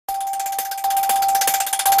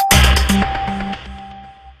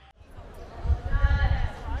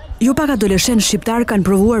Jo pak adoleshentë shqiptarë kanë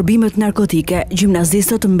provuar bimët narkotike.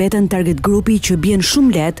 Gjimnazistët mbeten target grupi që bien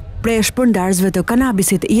shumë lehtë prej shpërndarësve të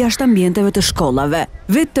kanabisit jashtë ambienteve të shkollave.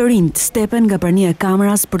 Vetë të rinjt stepen nga prania e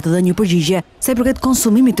kameras për të dhënë një përgjigje sa i përket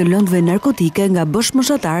konsumimit të lëndëve narkotike nga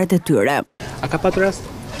bashkëmoshatarët e tyre. A ka patur rast?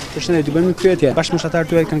 Përshëndetje, ju bëjmë një pyetje.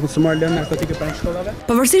 Bashkëmoshatarët tuaj kanë konsumuar lëndë narkotike pranë shkollave?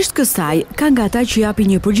 Pavarësisht kësaj, ka nga ata që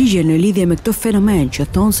japin një përgjigje në lidhje me këtë fenomen që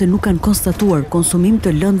thonë se nuk kanë konstatuar konsumim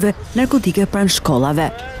të lëndëve narkotike pranë shkollave.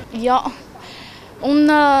 Jo,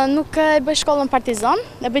 unë nuk e bëj shkollën Partizan,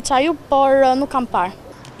 e bëj qaju, por nuk kam parë.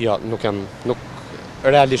 Jo,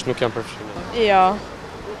 realisht nuk jam përfshirë. Jo.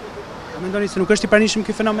 A mendoni se nuk është i pranishëm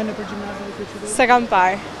ky fenomen nëpër gjimnazet e kryeqytetit? Se kam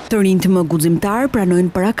parë. Të rinjt më guximtar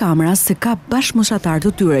pranojnë para kameras se ka bashkëmoshatarë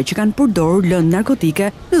të tyre që kanë përdorur lëndë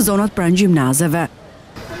narkotike në zonat pranë gjimnazeve.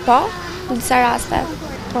 Po, në disa raste.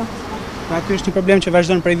 Po. Pra ky është një problem që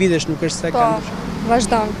vazhdon prej vitesh, nuk është se kanë.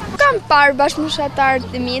 Vazhdon. Kam parë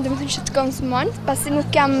bashkëmoshatarët e mi, domethënë që të konsumojnë, pasi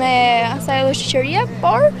nuk jam me asaj lloj shoqërie,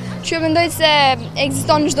 por që mendoj se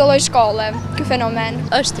ekziston në çdo lloj shkolle ky fenomen.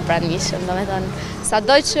 Është i pranishëm, domethënë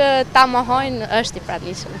sado që ta mohojnë është i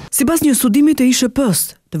pranishëm. Sipas një studimi të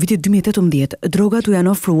ISHP-s të vitit 2018, drogat u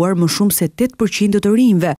janë ofruar më shumë se 8% të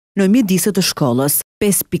rinjve në mjediseve të shkollës.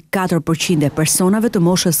 5.4% e personave të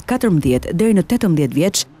moshës 14 deri në 18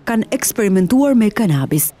 vjeç kanë eksperimentuar me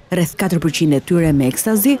kanabis, rreth 4% e tyre me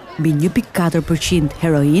ekstazi, mbi 1.4%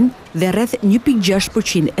 heroin dhe rreth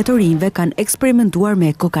 1.6% e të rinjve kanë eksperimentuar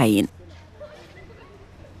me kokainë.